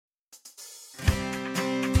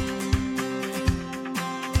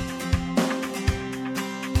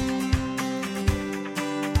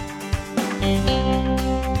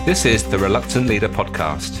This is the Reluctant Leader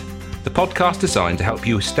podcast, the podcast designed to help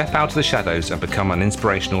you step out of the shadows and become an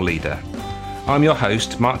inspirational leader. I'm your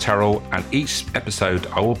host, Mark Terrell, and each episode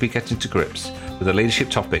I will be getting to grips with a leadership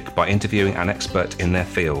topic by interviewing an expert in their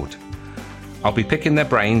field. I'll be picking their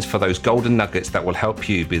brains for those golden nuggets that will help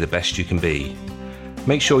you be the best you can be.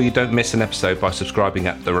 Make sure you don't miss an episode by subscribing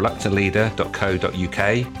at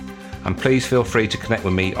thereluctantleader.co.uk, and please feel free to connect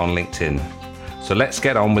with me on LinkedIn. So let's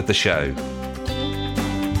get on with the show.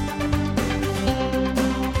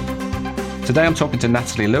 Today I'm talking to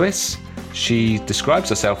Natalie Lewis. She describes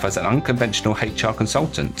herself as an unconventional HR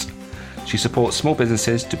consultant. She supports small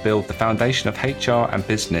businesses to build the foundation of HR and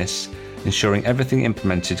business, ensuring everything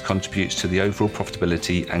implemented contributes to the overall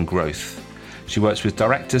profitability and growth. She works with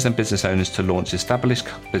directors and business owners to launch established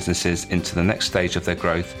businesses into the next stage of their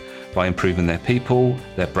growth by improving their people,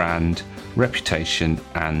 their brand, reputation,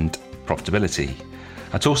 and profitability.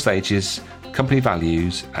 At all stages, company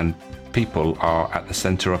values and people are at the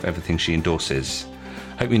centre of everything she endorses.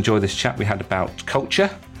 Hope you enjoy this chat we had about culture,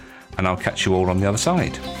 and I'll catch you all on the other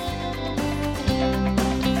side.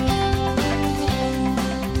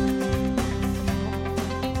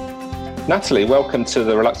 Natalie, welcome to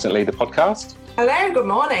the Reluctant Leader podcast. Hello, good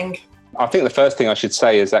morning. I think the first thing I should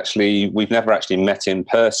say is actually we've never actually met in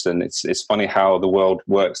person. It's funny how the world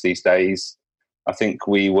works these days. I think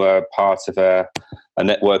we were part of a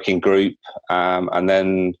networking group, and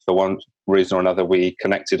then for one reason or another, we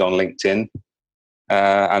connected on LinkedIn.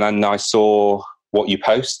 And then I saw what you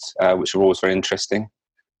post, which are always very interesting.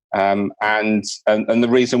 And the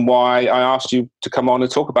reason why I asked you to come on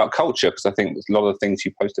and talk about culture, because I think a lot of the things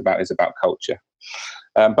you post about is about culture.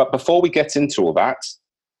 But before we get into all that,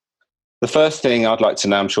 the first thing I'd like to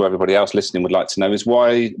know, I'm sure everybody else listening would like to know, is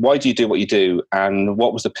why do you do what you do, and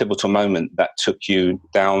what was the pivotal moment that took you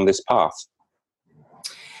down this path?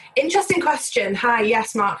 Interesting question. Hi,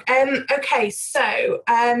 yes, Mark. Okay, so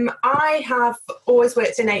I have always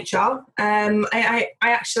worked in HR. I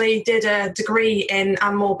actually did a degree in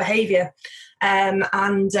animal behaviour, and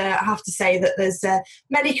I have to say that there's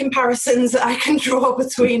many comparisons that I can draw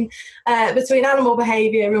between animal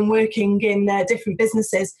behaviour and working in different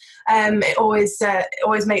businesses. It always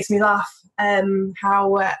makes me laugh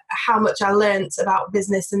how much I learnt about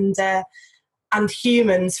business and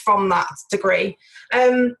humans from that degree.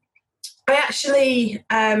 I actually,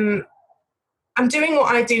 I'm doing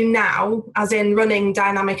what I do now, as in running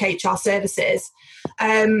dynamic HR services,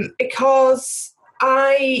 because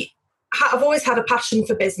I've always had a passion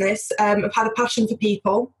for business. I've had a passion for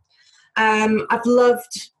people. I've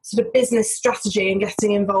loved sort of business strategy and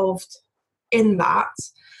getting involved in that.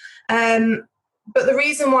 But the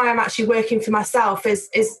reason why I'm actually working for myself is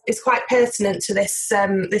quite pertinent to this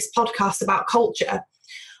podcast about culture.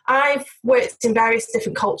 I've worked in various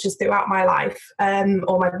different cultures throughout my life,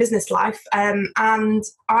 or my business life, and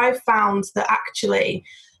I've found that actually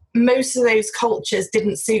most of those cultures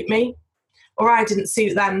didn't suit me, or I didn't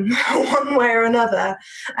suit them one way or another,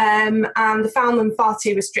 and I found them far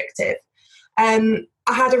too restrictive. I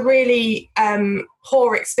had a really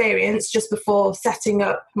poor experience just before setting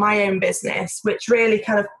up my own business, which really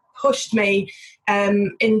kind of pushed me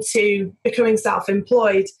into becoming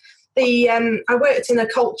self-employed. I worked in a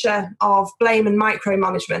culture of blame and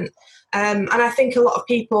micromanagement, and I think a lot of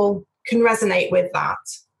people can resonate with that.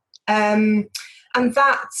 And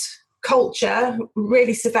that culture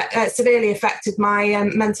really severely affected my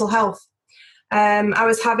mental health. I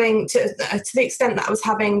was having, to the extent that I was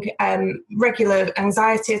having regular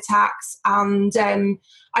anxiety attacks, and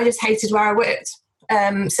I just hated where I worked.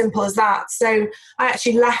 Simple as that. So I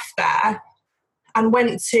actually left there and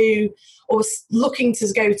was looking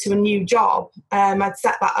to go to a new job. I'd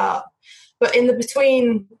set that up. But in the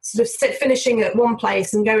between sort of finishing at one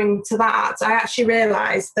place and going to that, I actually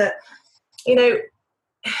realised that,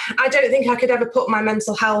 I don't think I could ever put my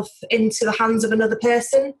mental health into the hands of another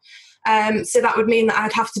person. So that would mean that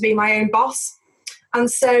I'd have to be my own boss.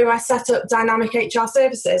 And so I set up Dynamic HR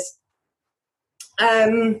Services.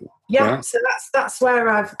 So that's where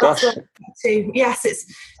I've got to. Yes, it's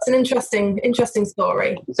an interesting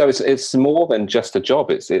story. So it's more than just a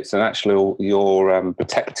job. It's an actual, you're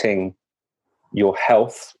protecting your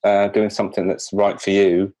health, doing something that's right for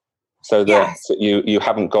you, so that you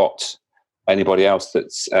haven't got anybody else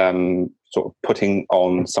that's sort of putting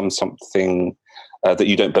on something that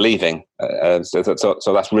you don't believe in.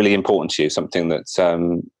 So that's really important to you. Something that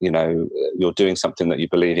you're doing something that you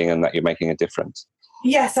believe in and that you're making a difference.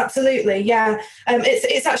 Yes, absolutely. Yeah,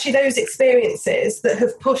 it's actually those experiences that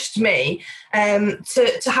have pushed me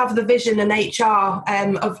to have the vision and HR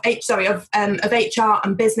of HR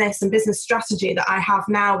and business strategy that I have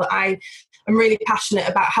now, that I I'm really passionate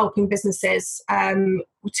about helping businesses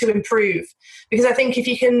to improve, because I think if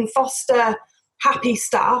you can foster happy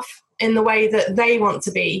staff in the way that they want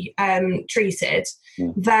to be treated,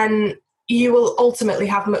 then you will ultimately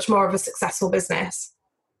have much more of a successful business.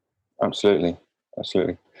 Absolutely.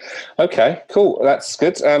 Okay, cool. That's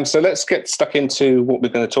good. So let's get stuck into what we're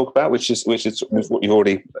going to talk about, which is what you've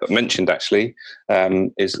already mentioned. Actually,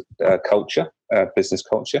 is culture, business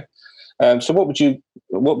culture. So what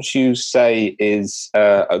would you say is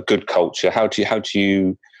a good culture? How do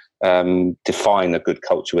you define a good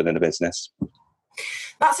culture within a business?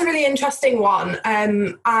 That's a really interesting one,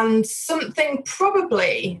 and something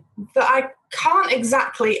probably that I can't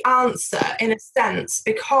exactly answer in a sense,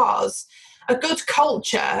 because a good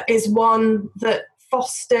culture is one that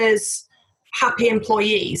fosters happy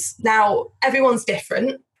employees. Now, everyone's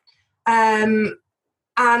different, and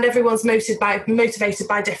everyone's motivated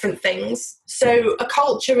by different things. So a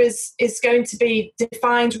culture is going to be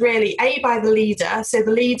defined really by the leader. So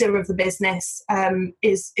the leader of the business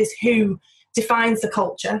is who defines the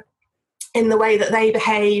culture in the way that they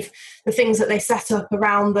behave, the things that they set up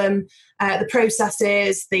around them, the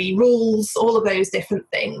processes, the rules, all of those different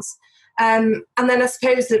things. And then I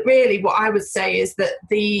suppose that really what I would say is that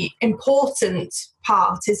the important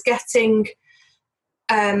part is getting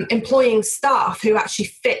employing staff who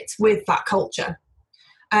actually fit with that culture.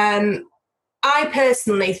 I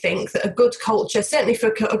personally think that a good culture, certainly for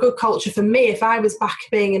a good culture for me, if I was back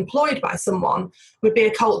being employed by someone, would be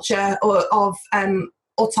a culture of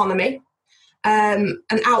autonomy, an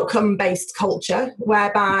outcome-based culture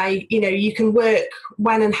whereby, you can work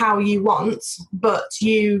when and how you want, but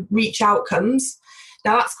you reach outcomes.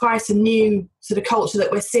 Now, that's quite a new sort of culture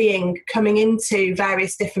that we're seeing coming into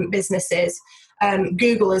various different businesses.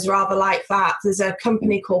 Google is rather like that. There's a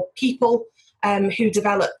company called People, who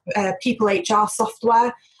develop people HR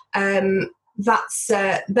software. They're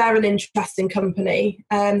an interesting company.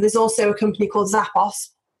 There's also a company called Zappos,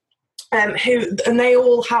 and they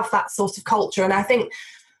all have that sort of culture. And I think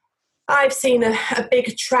I've seen a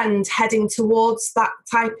big trend heading towards that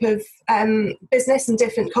type of business and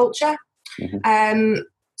different culture. Mm-hmm.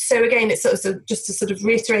 So again, it's sort of, just to sort of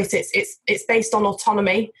reiterate, it's based on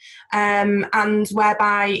autonomy, and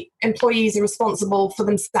whereby employees are responsible for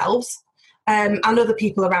themselves and other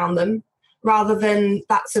people around them, rather than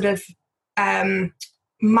that sort of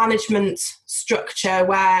management structure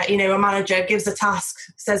where, a manager gives a task,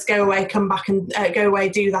 says go away, come back, and go away,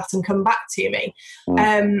 do that, and come back to me.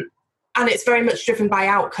 And it's very much driven by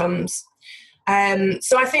outcomes.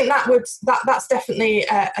 So I think that's definitely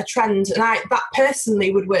a trend, and that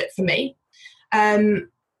personally would work for me.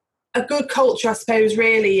 A good culture, I suppose,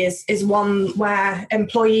 really is one where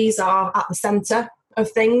employees are at the centre of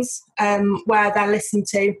things, where they're listened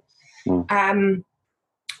to, and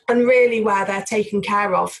really where they're taken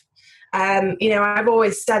care of. I've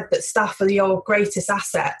always said that staff are your greatest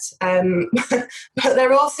asset, but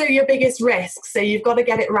they're also your biggest risk, so you've got to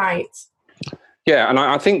get it right. Yeah, and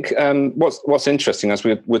I think what's interesting, as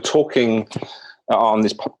we're talking on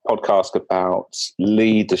this podcast about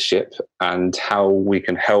leadership and how we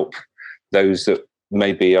can help those that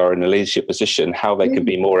maybe are in a leadership position, how they could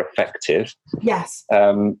be more effective. Yes.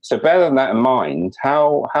 So bearing that in mind,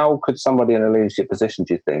 how could somebody in a leadership position,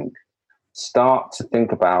 do you think, start to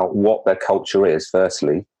think about what their culture is,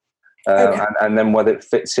 firstly, and then whether it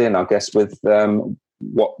fits in, I guess, with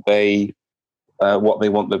what they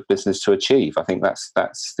want the business to achieve? I think that's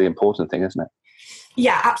the important thing, isn't it?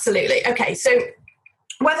 Yeah, absolutely. Okay, so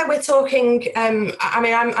whether we're talking, I'm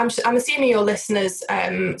assuming your listeners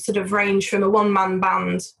sort of range from a one-man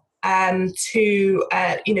band to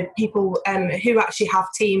people who actually have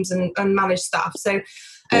teams and manage staff. So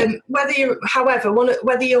whether you're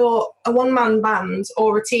a one-man band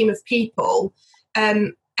or a team of people,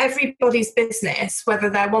 everybody's business, whether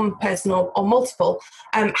they're one person or multiple,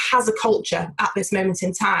 has a culture at this moment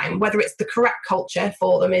in time. Whether it's the correct culture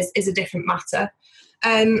for them is a different matter.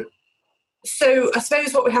 So I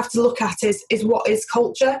suppose what we have to look at is what is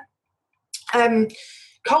culture.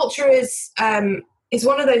 Culture is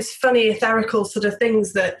one of those funny etherical sort of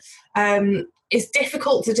things that is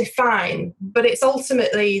difficult to define, but it's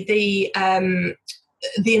ultimately the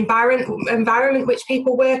environment which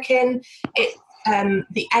people work in.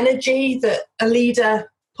 The energy that a leader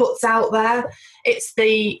puts out there. It's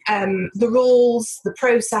the rules, the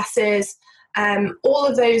processes, all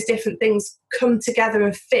of those different things come together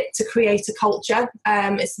and fit to create a culture.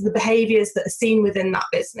 It's the behaviours that are seen within that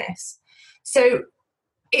business. So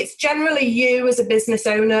it's generally you as a business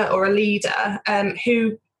owner or a leader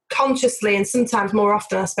who consciously, and sometimes more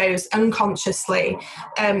often, I suppose, unconsciously,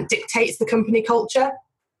 dictates the company culture.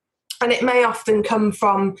 And it may often come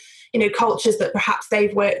from, cultures that perhaps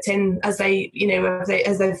they've worked in as they,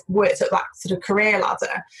 as they've worked up that sort of career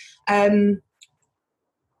ladder.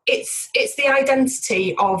 It's the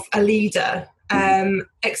identity of a leader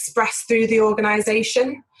expressed through the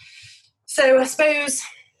organisation. So I suppose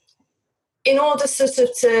in order sort of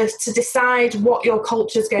to decide what your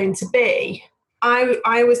culture is going to be, I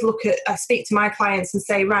always I speak to my clients and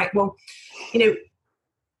say, right, well,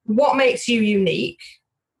 what makes you unique?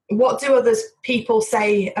 What do other people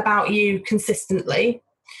say about you consistently?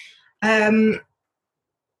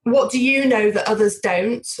 What do you know that others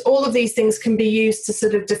don't? All of these things can be used to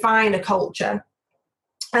sort of define a culture.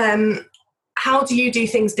 How do you do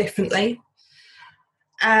things differently?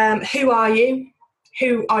 Who are you?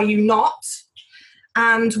 Who are you not?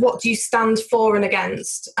 And what do you stand for and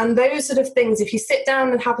against? And those sort of things, if you sit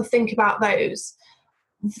down and have a think about those,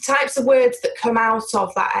 the types of words that come out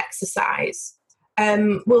of that exercise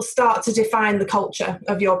will start to define the culture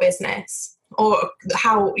of your business, or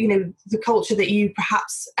how, the culture that you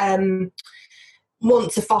perhaps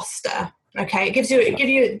want to foster. Okay, it gives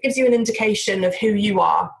you an indication of who you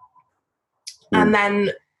are. And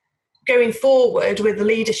then going forward with the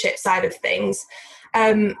leadership side of things,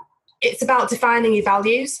 it's about defining your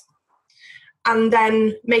values and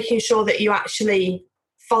then making sure that you actually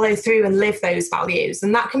follow through and live those values.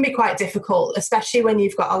 And that can be quite difficult, especially when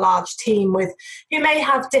you've got a large team who may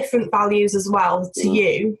have different values as well to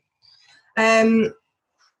you. So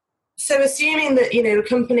assuming that, a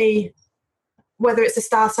company, whether it's a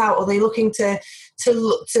start out or they're looking to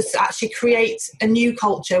actually create a new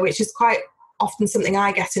culture, which is quite often something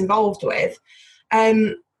I get involved with.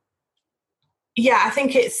 I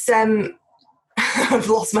think it's, I've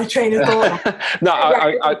lost my train of thought. No,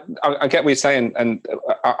 I get what you're saying, and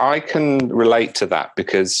I can relate to that,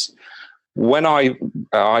 because when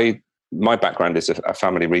my background is a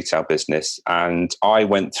family retail business, and I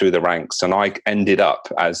went through the ranks and I ended up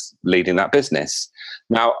as leading that business.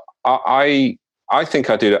 Now, I think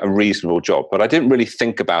I did a reasonable job, but I didn't really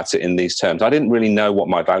think about it in these terms. I didn't really know what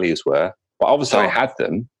my values were, but obviously I had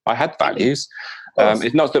them. I had values.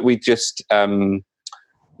 It's not that we just,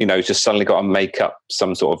 just suddenly got to make up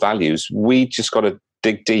some sort of values. We just got to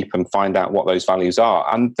dig deep and find out what those values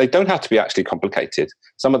are. And they don't have to be actually complicated.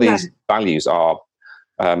 Some of these values are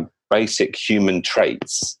basic human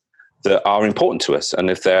traits that are important to us. And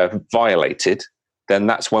if they're violated, then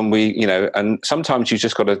that's when we, and sometimes you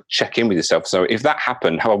just got to check in with yourself. So if that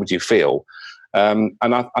happened, how would you feel? And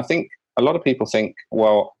I think a lot of people think,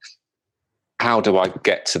 well, how do I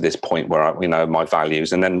get to this point where my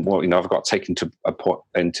values, and then I've got to take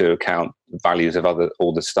into account the values of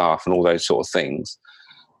all the staff and all those sort of things.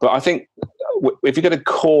 But I think if you get a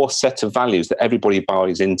core set of values that everybody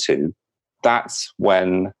buys into, that's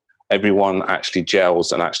when everyone actually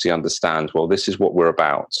gels and actually understands, well, this is what we're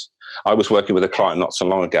about. I was working with a client not so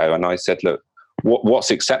long ago, and I said, look, what's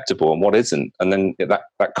acceptable and what isn't? And then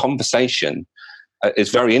that conversation is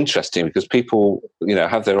very interesting, because people,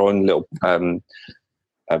 have their own little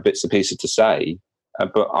bits and pieces to say.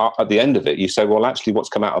 But at the end of it, you say, well, actually, what's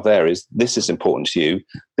come out of there is this is important to you,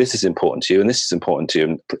 this is important to you, and this is important to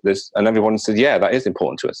you. And everyone said, yeah, that is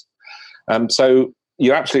important to us. So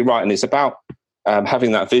you're absolutely right. And it's about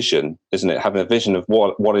having that vision, isn't it? Having a vision of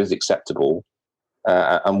what is acceptable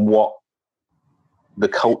and what the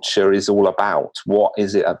culture is all about. What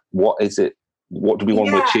is it? What do we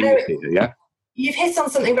want to achieve here? Yeah. You've hit on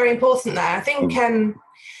something very important there. I think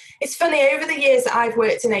it's funny, over the years that I've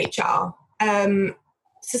worked in HR,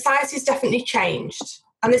 society has definitely changed.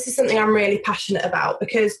 And this is something I'm really passionate about,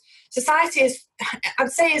 because society is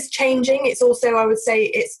changing. It's also, I would say,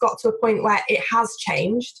 it's got to a point where it has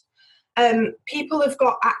changed. People have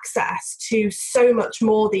got access to so much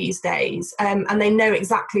more these days, and they know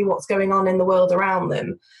exactly what's going on in the world around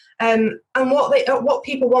them. And what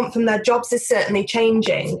people want from their jobs is certainly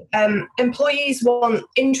changing. Employees want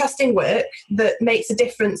interesting work that makes a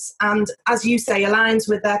difference and, as you say, aligns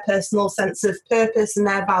with their personal sense of purpose and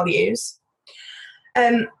their values.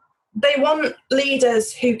 They want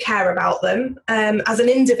leaders who care about them as an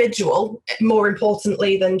individual, more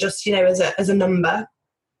importantly than just, as a number.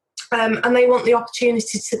 And they want the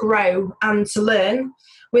opportunity to grow and to learn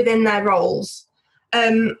within their roles.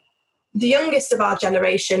 The youngest of our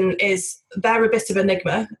generation they're a bit of an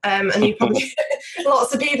enigma, and you probably,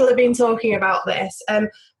 lots of people have been talking about this.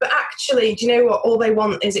 But actually, do you know what? All they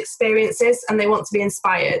want is experiences, and they want to be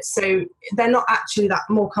inspired. So they're not actually that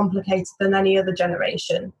more complicated than any other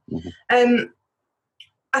generation. Mm-hmm.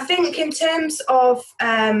 I think in terms of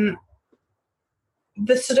the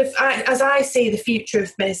sort of, as I see the future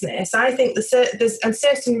of business, I think there's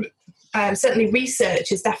certain certainly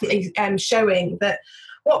research is definitely showing that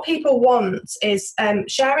what people want is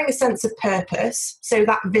sharing a sense of purpose. So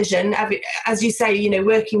that vision, as you say,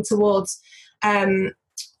 working towards a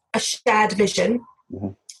shared vision. Mm-hmm.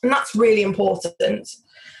 And that's really important.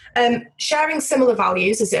 Sharing similar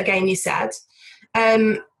values, as again you said.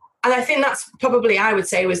 And I think that's probably, I would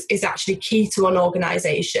say, is actually key to an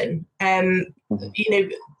organisation.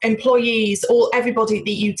 Employees, everybody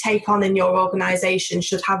that you take on in your organisation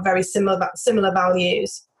should have very similar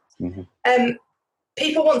values. Mm-hmm.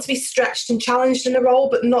 People want to be stretched and challenged in a role,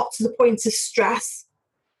 but not to the point of stress.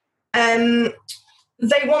 They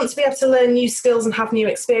want to be able to learn new skills and have new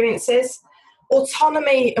experiences.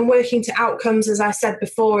 Autonomy and working to outcomes, as I said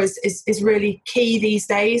before, is really key these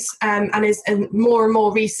days, and more and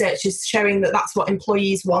more research is showing that that's what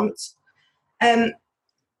employees want. And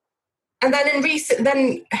then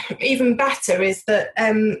even better is that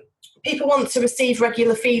people want to receive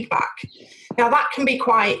regular feedback. Now that can be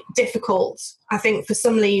quite difficult, I think, for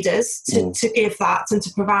some leaders to give that and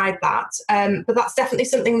to provide that. But that's definitely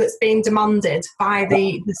something that's being demanded by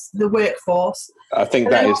the workforce. I think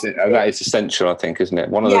that is essential, I think, isn't it?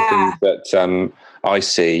 One of the things that I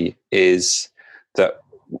see is that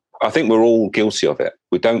I think we're all guilty of it.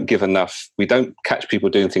 We don't give enough. We don't catch people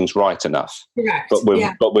doing things right enough. Correct.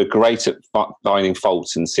 But we're great at finding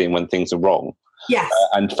faults and seeing when things are wrong. Yes.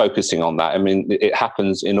 And focusing on that. I mean, it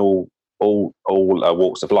happens in all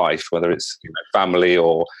walks of life, whether it's family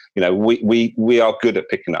or we are good at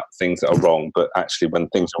picking up things that are wrong, but actually when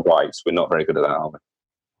things are right, we're not very good at that, are we?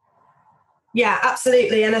 Yeah,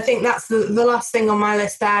 absolutely. And I think that's the last thing on my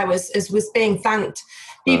list there was being thanked.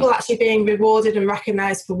 People actually being rewarded and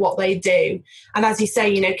recognised for what they do. And as you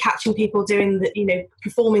say, catching people doing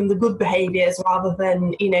performing the good behaviours rather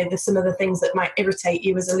than, some of the things that might irritate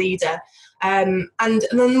you as a leader. And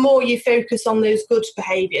the more you focus on those good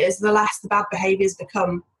behaviours, the less the bad behaviours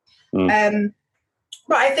become. But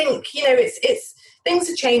I think, it's things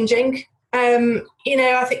are changing.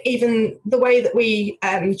 I think even the way that we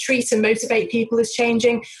treat and motivate people is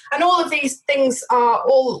changing, and all of these things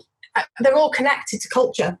they're all connected to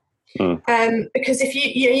culture. Because if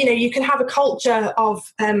you can have a culture of,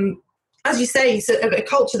 as you say, sort of a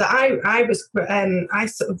culture that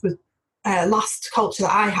last culture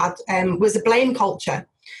that I had was a blame culture,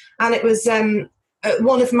 and it was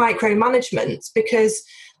one of micromanagement because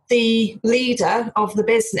the leader of the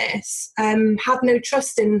business had no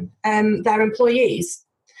trust in their employees.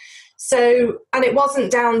 So, and it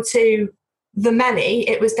wasn't down to the many,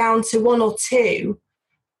 it was down to one or two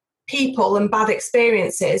people and bad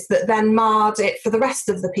experiences that then marred it for the rest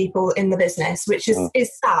of the people in the business, which is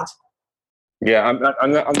sad. Yeah,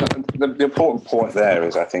 and the important point there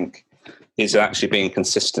is, I think, is actually being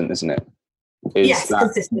consistent, isn't it? Yes,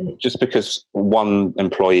 consistent. Just because one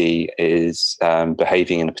employee is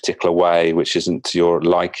behaving in a particular way which isn't to your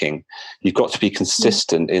liking, you've got to be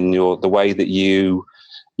consistent in the way that you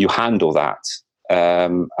handle that,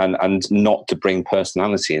 and not to bring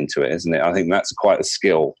personality into it, isn't it? I think that's quite a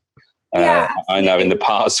skill. I know in the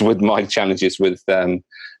past with my challenges with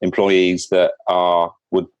employees that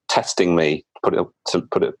were testing me, to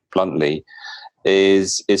put it bluntly,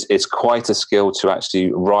 is quite a skill to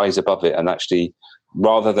actually rise above it and actually,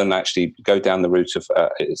 rather than actually go down the route of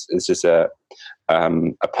it's just a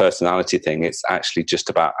personality thing. It's actually just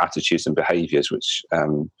about attitudes and behaviours, which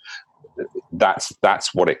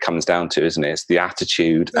that's what it comes down to, isn't it? It's the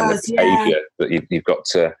attitude and the behaviour that you've got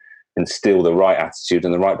to instill the right attitude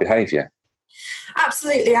and the right behaviour.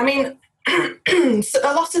 Absolutely. I mean, so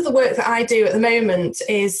a lot of the work that I do at the moment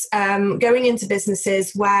is going into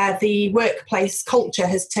businesses where the workplace culture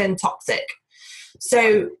has turned toxic.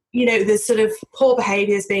 So, there's sort of poor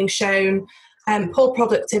behaviours being shown, poor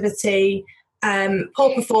productivity,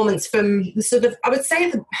 poor performance from the sort of, I would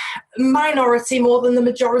say, the minority more than the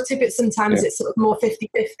majority, but sometimes it's sort of more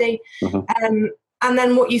 50-50. Mm-hmm. And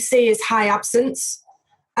then what you see is high absence.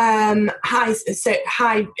 Poor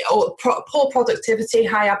productivity,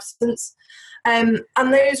 high absence, and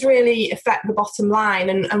those really affect the bottom line.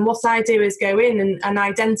 And what I do is go in and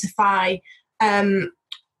identify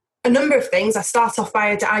a number of things. I start off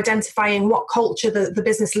by identifying what culture the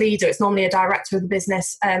business leader, it's normally a director of the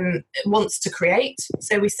business, wants to create.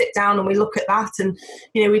 So we sit down and we look at that, and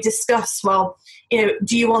we discuss, well,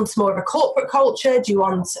 do you want more of a corporate culture? Do you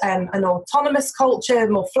want an autonomous culture,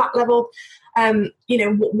 more flat level?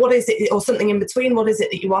 What is it, or something in between? What is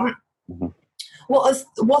it that you want? Mm-hmm.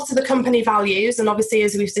 What are the company values? And obviously,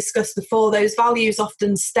 as we've discussed before, those values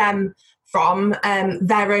often stem from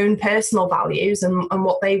their own personal values and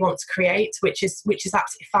what they want to create, which is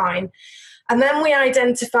absolutely fine. And then we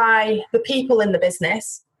identify the people in the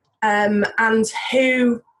business. and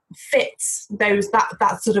who fits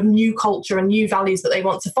that sort of new culture and new values that they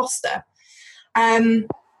want to foster. And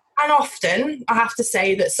often, I have to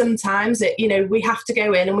say that sometimes we have to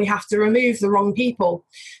go in and we have to remove the wrong people,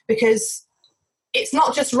 because it's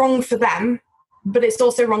not just wrong for them, but it's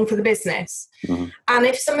also wrong for the business. Mm-hmm. And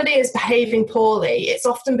if somebody is behaving poorly, it's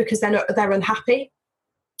often because they're unhappy.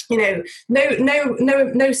 No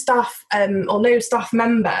staff or no staff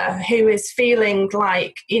member who is feeling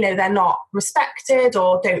like they're not respected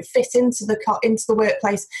or don't fit into the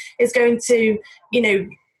workplace is going to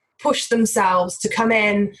push themselves to come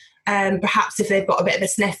in. Perhaps if they've got a bit of a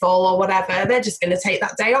sniffle or whatever, they're just going to take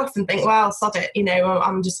that day off and think, well, sod it,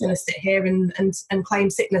 I'm just going to sit here and claim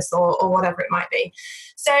sickness or whatever it might be.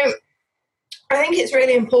 So I think it's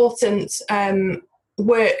really important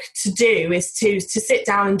work to do is to sit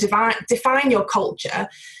down and define your culture,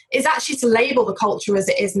 is actually to label the culture as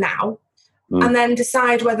it is now, and then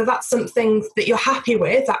decide whether that's something that you're happy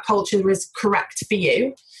with, that culture is correct for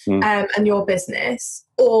you and your business,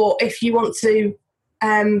 or if you want to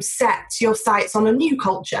set your sights on a new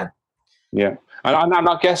culture. Yeah, and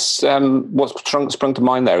I guess what's sprung to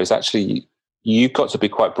mind there is actually you've got to be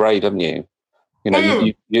quite brave, haven't you?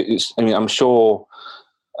 I'm sure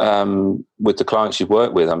with the clients you've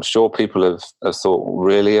worked with, I'm sure people have thought,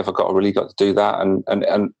 really, have I really got to do that? And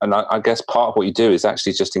I guess part of what you do is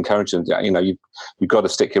actually just encourage them. You've got to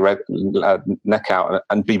stick your neck out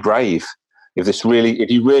and be brave. If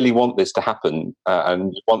you really want this to happen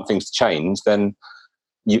and you want things to change, then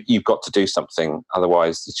you've got to do something.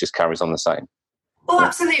 Otherwise, it just carries on the same. Well,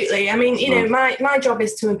 absolutely. I mean, my job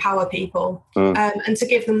is to empower people and to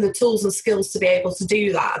give them the tools and skills to be able to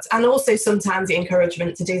do that. And also sometimes the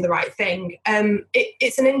encouragement to do the right thing.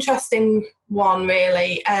 It's an interesting one,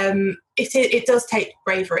 really. It does take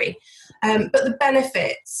bravery. But the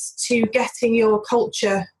benefits to getting your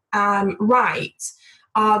culture right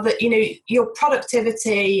are that, your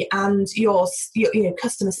productivity and your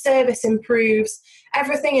customer service improves.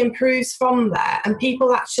 Everything improves from there, and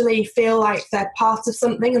people actually feel like they're part of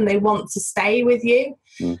something and they want to stay with you.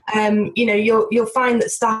 You'll find that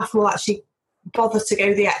staff will actually bother to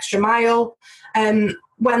go the extra mile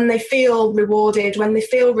when they feel rewarded, when they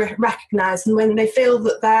feel recognised, and when they feel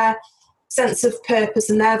that their sense of purpose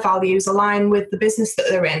and their values align with the business that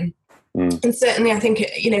they're in. And certainly I think,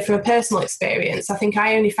 from a personal experience, I think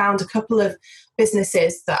I only found a couple of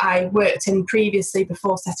businesses that I worked in previously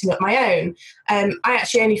before setting up my own. I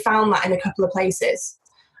actually only found that in a couple of places.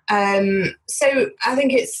 So I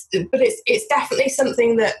think it's definitely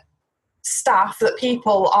something that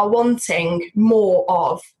people are wanting more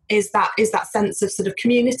of, is that sense of sort of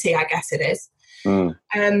community, I guess it is.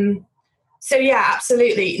 So yeah,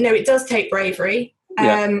 absolutely. No, it does take bravery.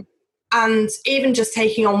 And even just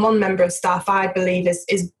taking on one member of staff, I believe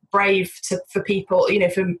is brave for people,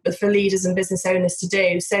 for leaders and business owners to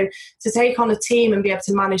do. So to take on a team and be able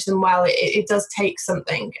to manage them well, it does take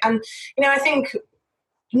something. And, I think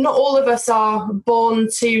not all of us are born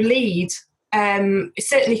to lead.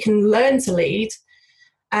 Certainly can learn to lead.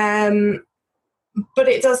 But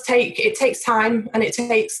it takes time and it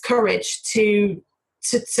takes courage to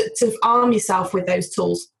arm yourself with those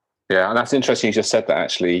tools. Yeah, and that's interesting you just said that,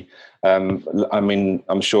 actually.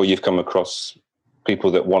 I'm sure you've come across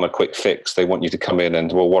people that want a quick fix. They want you to come in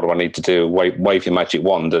and, well, what do I need to do? Wave your magic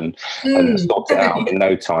wand and sort it out in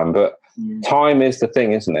no time. But time is the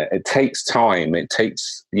thing, isn't it? It takes time. It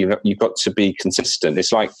takes, you've got to be consistent.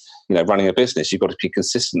 It's like, running a business. You've got to be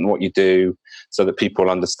consistent in what you do so that people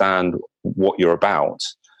understand what you're about.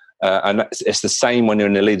 And it's the same when you're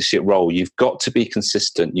in a leadership role. You've got to be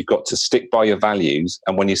consistent. You've got to stick by your values.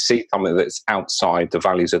 And when you see something that's outside the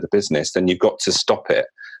values of the business, then you've got to stop it.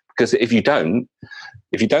 Because if you don't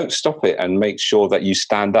stop it and make sure that you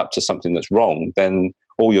stand up to something that's wrong, then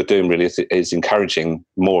all you're doing really is encouraging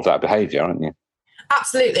more of that behaviour, aren't you?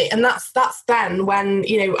 Absolutely. And that's then when,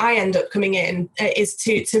 I end up coming in is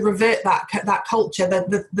to revert that culture,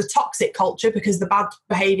 the toxic culture, because the bad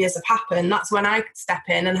behaviours have happened. That's when I step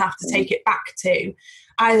in and have to take it back to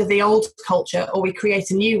either the old culture or we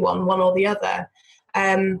create a new one or the other.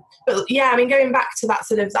 But yeah, going back to that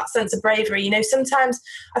sort of that sense of bravery, sometimes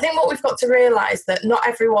I think what we've got to realise that not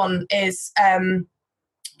everyone is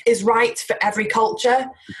right for every culture,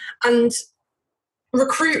 and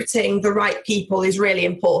recruiting the right people is really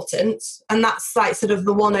important. And that's like sort of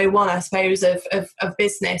the 101, I suppose, of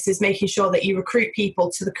business, is making sure that you recruit people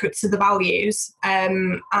to the values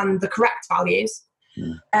and the correct values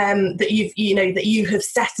that you have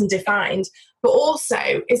set and defined. But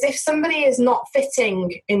also is if somebody is not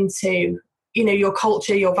fitting into, your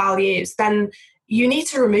culture, your values, then you need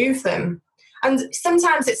to remove them. And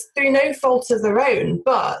sometimes it's through no fault of their own,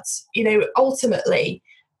 but, you know, ultimately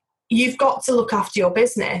you've got to look after your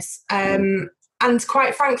business. And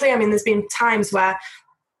quite frankly, I mean, there's been times where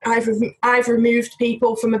I've removed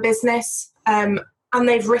people from a business, and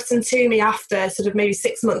they've written to me after sort of maybe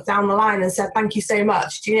 6 months down the line and said, thank you so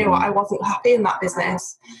much. Do you know what? I wasn't happy in that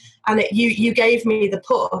business. And you gave me the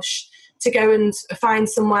push to go and find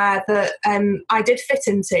somewhere that I did fit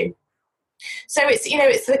into. So it's, you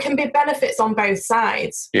know, there can be benefits on both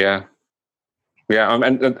sides. Yeah. Yeah.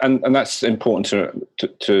 And that's important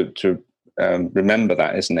to remember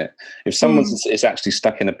that, isn't it? If someone is actually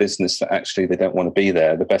stuck in a business that actually they don't want to be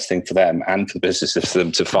there, the best thing for them and for the business is for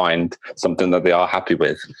them to find something that they are happy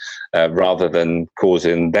with, rather than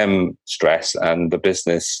causing them stress and the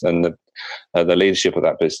business and the leadership of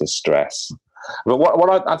that business stress. But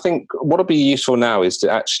what I think what would be useful now is to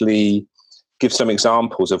actually give some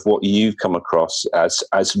examples of what you've come across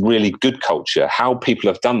as really good culture, how people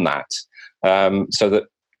have done that, so that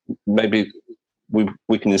maybe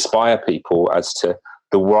we can inspire people as to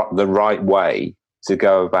the right way to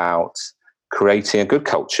go about creating a good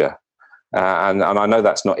culture. And I know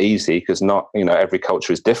that's not easy because not, you know, every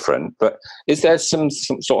culture is different, but is there some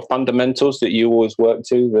sort of fundamentals that you always work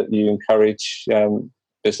to that you encourage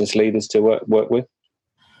business leaders to work with?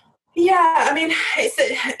 Yeah, I mean,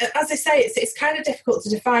 as I say, it's kind of difficult to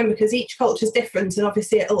define because each culture is different, and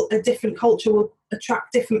obviously a different culture will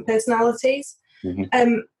attract different personalities.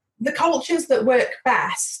 The cultures that work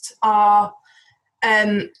best are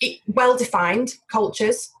well-defined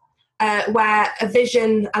cultures, where a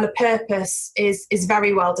vision and a purpose is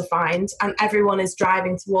very well-defined and everyone is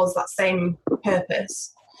driving towards that same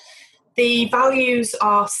purpose. The values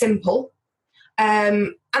are simple,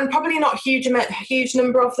 and probably not huge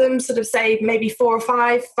number of them, sort of say maybe 4 or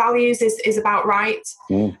 5 values is about right.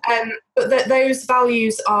 But those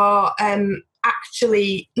values are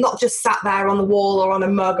actually not just sat there on the wall or on a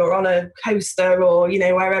mug or on a coaster or, you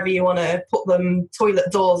know, wherever you want to put them,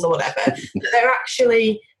 toilet doors or whatever. That they're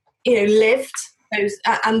actually, you know, lived, those,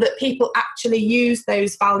 and that people actually use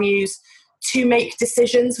those values to make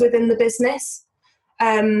decisions within the business.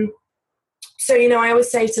 So, you know, I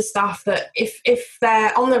always say to staff that if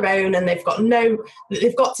they're on their own and they've got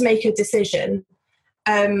to make a decision,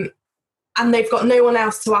 and they've got no one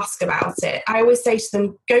else to ask about it, I always say to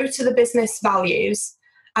them, go to the business values,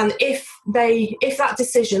 and if that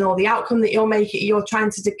decision or the outcome that you're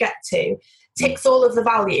trying to get to ticks all of the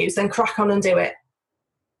values, then crack on and do it.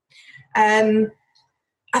 I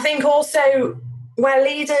think also where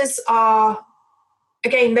leaders are,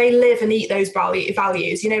 again, they live and eat those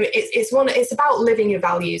values. You know, it's about living your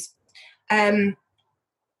values.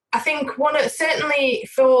 I think certainly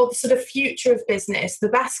for the sort of future of business, the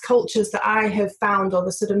best cultures that I have found, or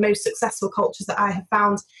the sort of most successful cultures that I have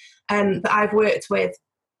found, that I've worked with,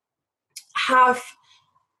 have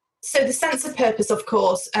so the sense of purpose, of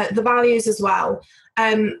course, the values as well,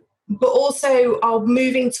 but also are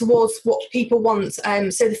moving towards what people want.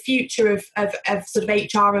 So the future of sort of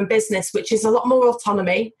HR and business, which is a lot more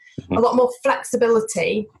autonomy, a lot more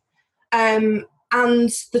flexibility, and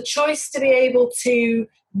the choice to be able to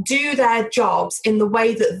do their jobs in the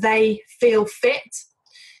way that they feel fit.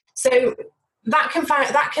 So that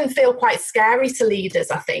can feel quite scary to leaders,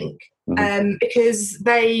 I think, because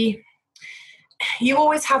you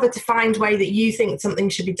always have a defined way that you think something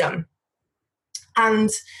should be done. And,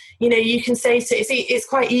 you know, you can say it's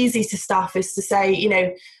quite easy to staff is to say, you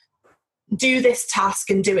know, do this task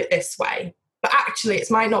and do it this way. But actually it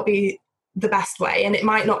might not be the best way, and it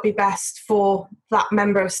might not be best for that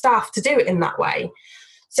member of staff to do it in that way.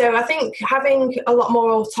 So I think having a lot more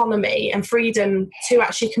autonomy and freedom to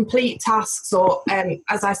actually complete tasks or,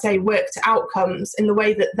 as I say, work to outcomes in the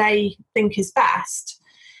way that they think is best,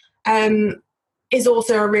 is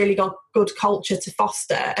also a really good culture to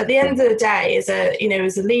foster. At the end of the day, as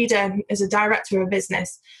a leader, as a director of a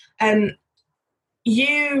business,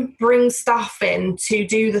 you bring staff in to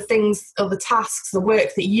do the things or the tasks, the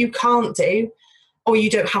work that you can't do or you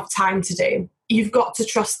don't have time to do. You've got to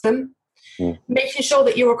trust them. Making sure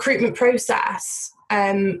that your recruitment process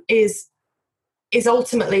is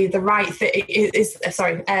ultimately the right thing.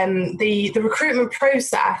 The recruitment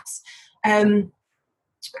process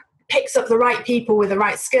picks up the right people with the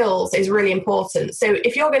right skills is really important. So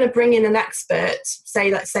if you're going to bring in an expert,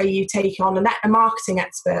 let's say you take on a marketing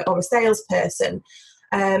expert or a salesperson,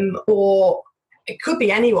 or it could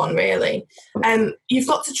be anyone really, you've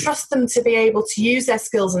got to trust them to be able to use their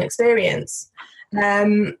skills and experience.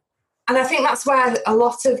 And I think that's where a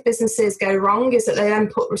lot of businesses go wrong, is that they then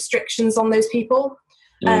put restrictions on those people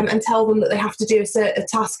and tell them that they have to do a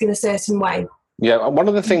task in a certain way. Yeah, one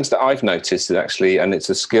of the things that I've noticed is actually, and it's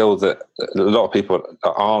a skill that a lot of people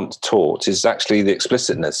aren't taught, is actually the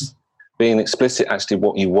explicitness. Being explicit, actually,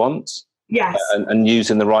 what you want, Yes, and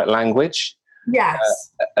using the right language. yes,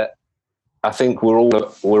 I think we're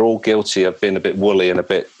all guilty of being a bit woolly and a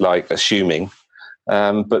bit like assuming,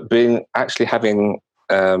 but having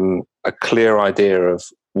a clear idea of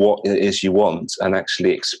what it is you want and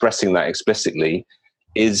actually expressing that explicitly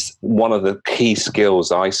is one of the key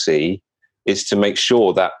skills I see. Is to make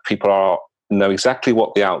sure that people know exactly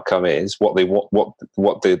what the outcome is, what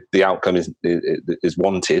the outcome is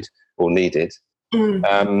wanted or needed,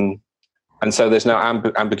 and so there's no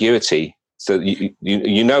ambiguity. So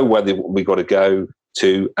you know where we got to go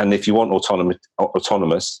to, and if you want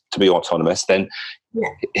autonomous to be autonomous, then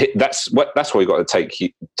that's where we got to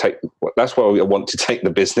take. That's where we want to take the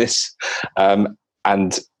business,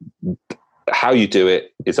 and how you do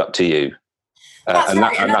it is up to you. That's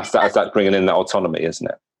bringing in that autonomy, isn't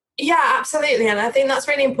it? Yeah, absolutely, and I think that's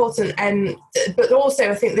really important. But also,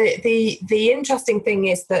 I think the interesting thing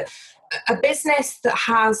is that a business that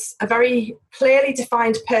has a very clearly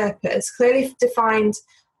defined purpose, clearly defined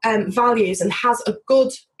values, and has a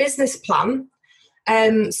good business plan.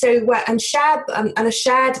 And a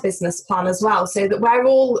shared business plan as well, so that where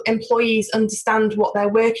all employees understand what they're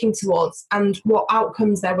working towards and what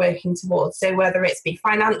outcomes they're working towards. So whether it's be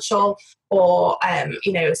financial or a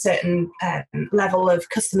certain level of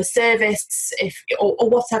customer service, or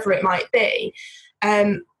whatever it might be,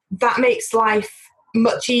 that makes life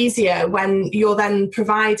much easier when you're then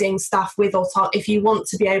providing staff with if you want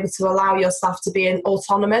to be able to allow your staff to be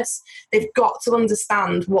autonomous, they've got to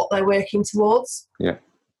understand what they're working towards. And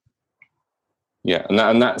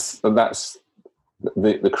that's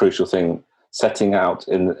the crucial thing, setting out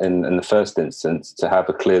in the first instance to have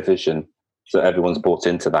a clear vision so everyone's bought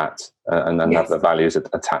into that, and then have the values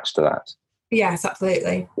attached to that. Yes,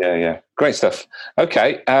 absolutely. Yeah. Great stuff.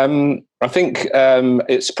 Okay. I think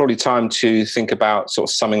it's probably time to think about sort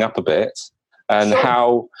of summing up a bit and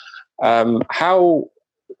how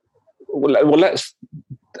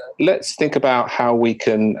let's think about how we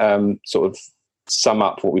can sort of sum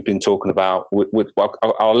up what we've been talking about.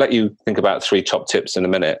 I'll let you think about 3 top tips in a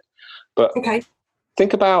minute, but okay.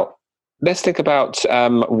 Let's think about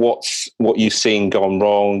what you've seen gone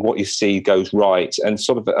wrong, what you see goes right, and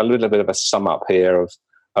sort of a little bit of a sum up here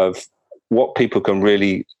of what people can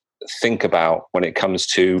really think about when it comes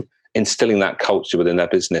to instilling that culture within their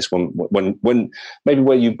business. When maybe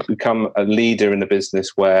where you become a leader in the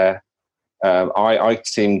business, where I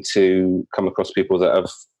seem to come across people that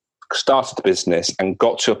have started the business and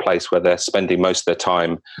got to a place where they're spending most of their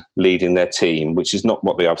time leading their team, which is not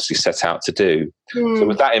what they obviously set out to do. So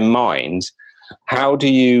with that in mind, how do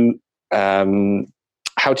you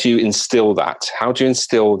instill that? How do you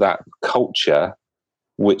instill that culture,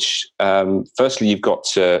 which firstly you've got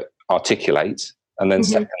to articulate, and then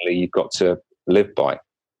secondly you've got to live by?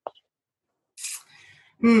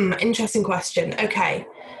 Interesting question. Okay.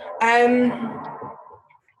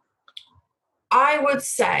 I would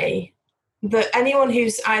say that anyone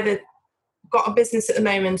who's either got a business at the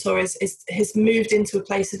moment or has moved into a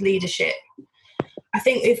place of leadership, I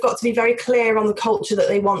think they've got to be very clear on the culture that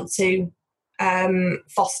they want to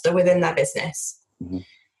foster within their business.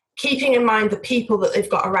 Keeping in mind the people that they've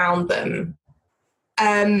got around them.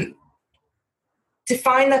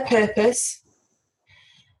 Define their purpose.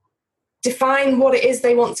 Define what it is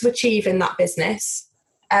they want to achieve in that business.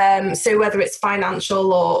 So whether it's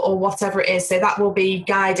financial or whatever it is, so that will be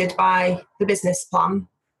guided by the business plan,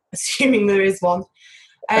 assuming there is one.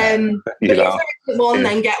 But if there isn't one,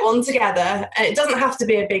 then get one together. And it doesn't have to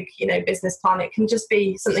be a big, business plan. It can just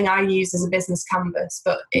be something I use as a business canvas.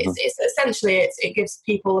 But it's essentially it gives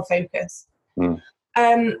people a focus.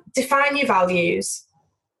 Define your values,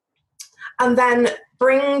 and then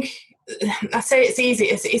bring. I say it's easy.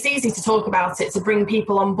 It's easy to talk about it, to bring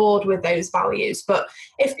people on board with those values. But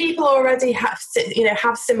if people already have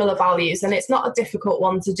similar values, then it's not a difficult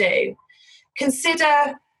one to do.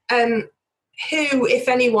 Consider who, if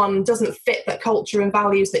anyone, doesn't fit that culture and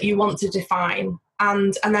values that you want to define,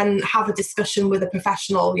 and then have a discussion with a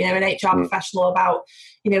professional, an HR professional, about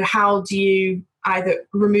how do you either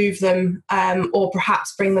remove them or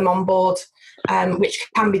perhaps bring them on board. Which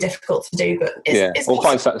can be difficult to do, but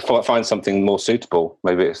or find something more suitable.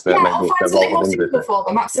 Maybe it's or find something more suitable for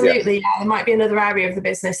them. Absolutely, yeah. There might be another area of the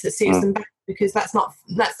business that suits them better, because let's not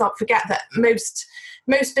forget that most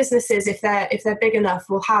businesses, if they're big enough,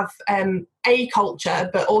 will have a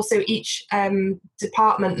culture, but also each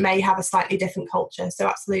department may have a slightly different culture. So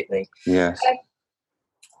absolutely, yes.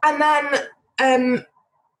 And then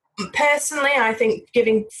personally, I think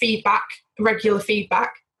giving feedback regular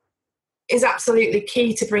feedback is absolutely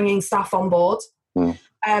key to bringing staff on board,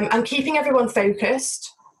 and keeping everyone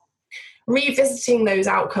focused, revisiting those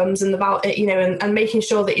outcomes and and making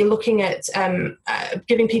sure that you're looking at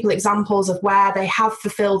giving people examples of where they have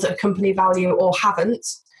fulfilled a company value or haven't,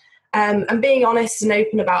 and being honest and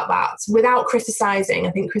open about that without criticising.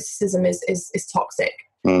 I think criticism is toxic.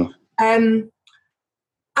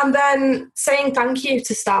 And then saying thank you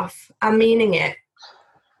to staff and meaning it.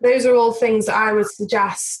 Those are all things that I would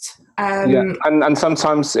suggest. And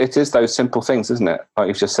sometimes it is those simple things, isn't it? Like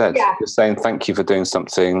you've just said, just saying thank you for doing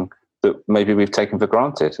something that maybe we've taken for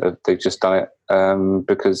granted. They've just done it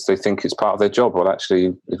because they think it's part of their job. Well,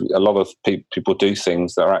 actually, a lot of people do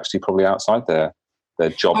things that are actually probably outside their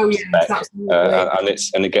job spec,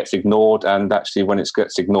 and it gets ignored. And actually, when it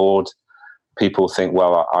gets ignored, people think,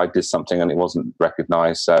 well, I did something and it wasn't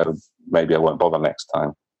recognised, so maybe I won't bother next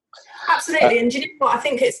time. Absolutely. And do you know what? I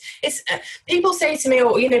think it's people say to me,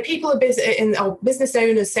 or people or business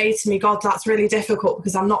owners say to me, God, that's really difficult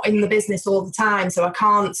because I'm not in the business all the time, so I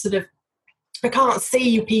can't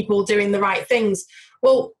see people doing the right things.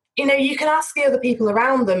 Well, you can ask the other people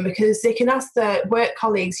around them, because they can ask their work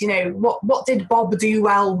colleagues, what did Bob do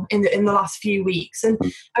well in the last few weeks? And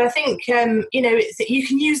I think, you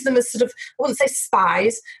can use them as sort of, I wouldn't say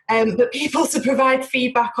spies, but people to provide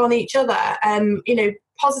feedback on each other,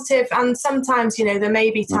 positive. And sometimes, there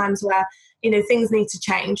may be times where, things need to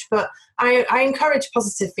change, but I encourage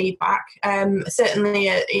positive feedback,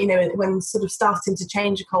 certainly, when sort of starting to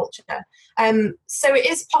change a culture. So it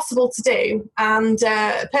is possible to do. And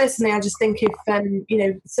personally, I just think if,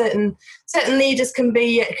 certain leaders can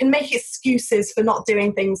make excuses for not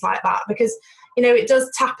doing things like that, because, it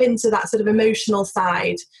does tap into that sort of emotional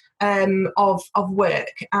side of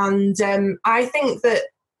work. And I think that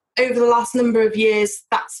over the last number of years,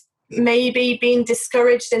 that's maybe been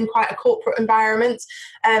discouraged in quite a corporate environment,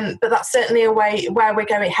 but that's certainly a way where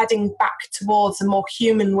we're heading back towards a more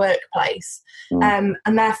human workplace, and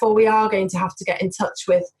therefore we are going to have to get in touch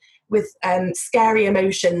with scary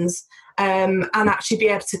emotions, and actually be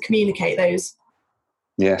able to communicate those.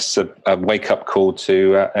 Yes, a wake-up call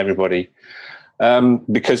to everybody,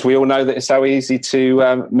 because we all know that it's so easy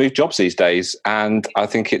to move jobs these days, and I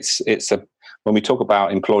think it's when we talk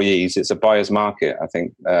about employees, it's a buyer's market, I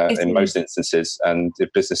think, in most instances. And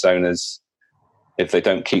if business owners, if they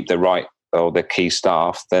don't keep their key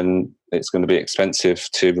staff, then it's going to be expensive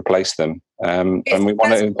to replace them. And we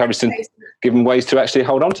want to encourage them, give them ways to actually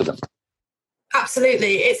hold on to them.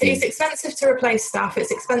 Absolutely. It's expensive to replace staff.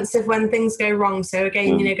 It's expensive when things go wrong. So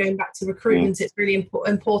again, going back to recruitment, it's really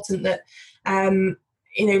important that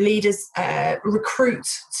leaders recruit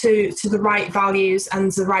to the right values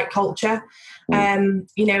and the right culture. And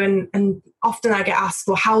often I get asked,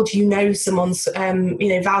 well, how do you know someone's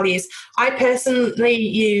values? I personally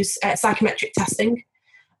use psychometric testing,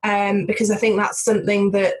 because I think that's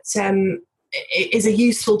something that is a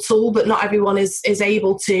useful tool, but not everyone is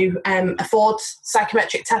able to afford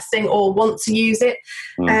psychometric testing or want to use it.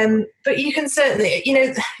 But you can certainly,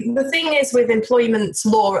 the thing is with employment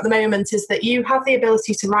law at the moment is that you have the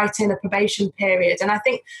ability to write in a probation period. And I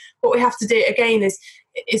think what we have to do again is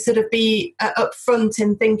sort of be upfront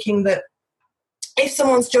in thinking that if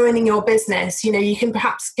someone's joining your business, you can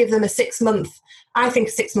perhaps give them a 6-month. I think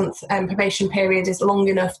a 6-month probation period is long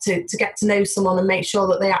enough to get to know someone and make sure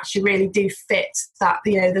that they actually really do fit that,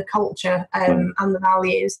 the culture and the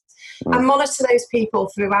values, and monitor those people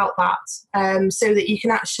throughout that, so that you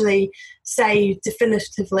can actually say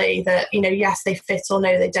definitively that, yes, they fit or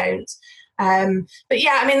no, they don't. But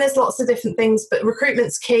yeah, I mean, there's lots of different things, but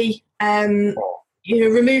recruitment's key.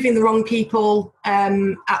 Removing the wrong people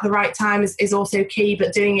at the right time is also key,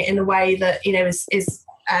 but doing it in a way that, is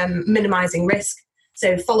minimising risk.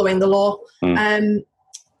 So following the law.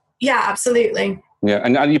 Yeah, absolutely. Yeah,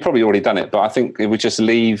 and you've probably already done it, but I think if we just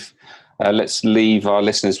let's leave our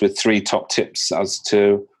listeners with 3 top tips as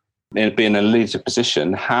to be in a leadership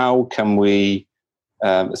position. How can we,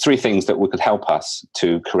 3 things that could help us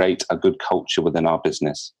to create a good culture within our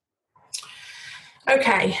business?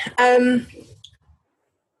 Okay.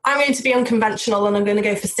 I'm going to be unconventional and I'm going to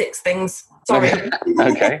go for 6 things. Sorry.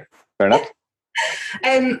 Okay, fair enough.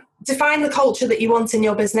 Define the culture that you want in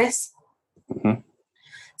your business.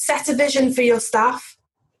 Set a vision for your staff.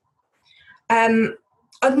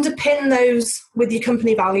 Underpin those with your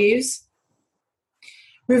company values.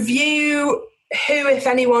 Review who, if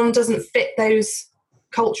anyone, doesn't fit those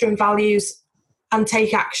culture and values, and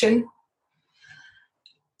take action.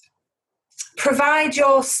 Provide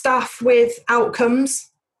your staff with outcomes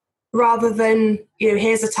rather than,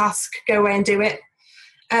 here's a task, go away and do it.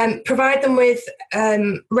 provide them with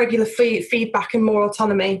regular feedback and more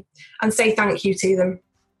autonomy, and say thank you to them.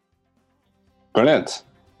 Brilliant.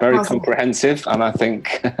 Very comprehensive, and I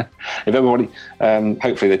think if everybody,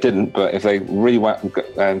 hopefully they didn't, but if they really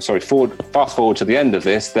fast forward to the end of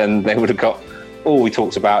this, then they would have got all we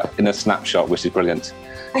talked about in a snapshot, which is brilliant.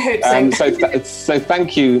 I hope so. So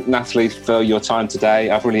thank you, Natalie, for your time today.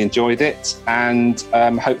 I've really enjoyed it, and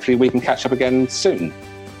hopefully we can catch up again soon.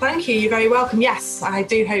 Thank you. You're very welcome. Yes, I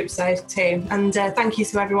do hope so too. And thank you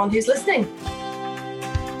to everyone who's listening.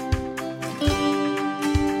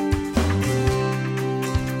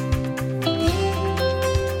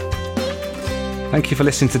 Thank you for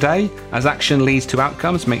listening today. As action leads to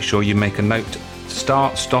outcomes, make sure you make a note to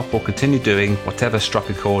start, stop, or continue doing whatever struck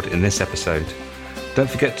a chord in this episode. Don't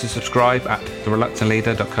forget to subscribe at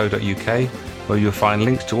thereluctantleader.co.uk, where you'll find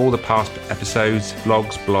links to all the past episodes,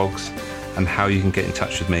 blogs, and how you can get in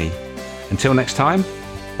touch with me. Until next time,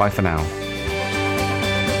 bye for now.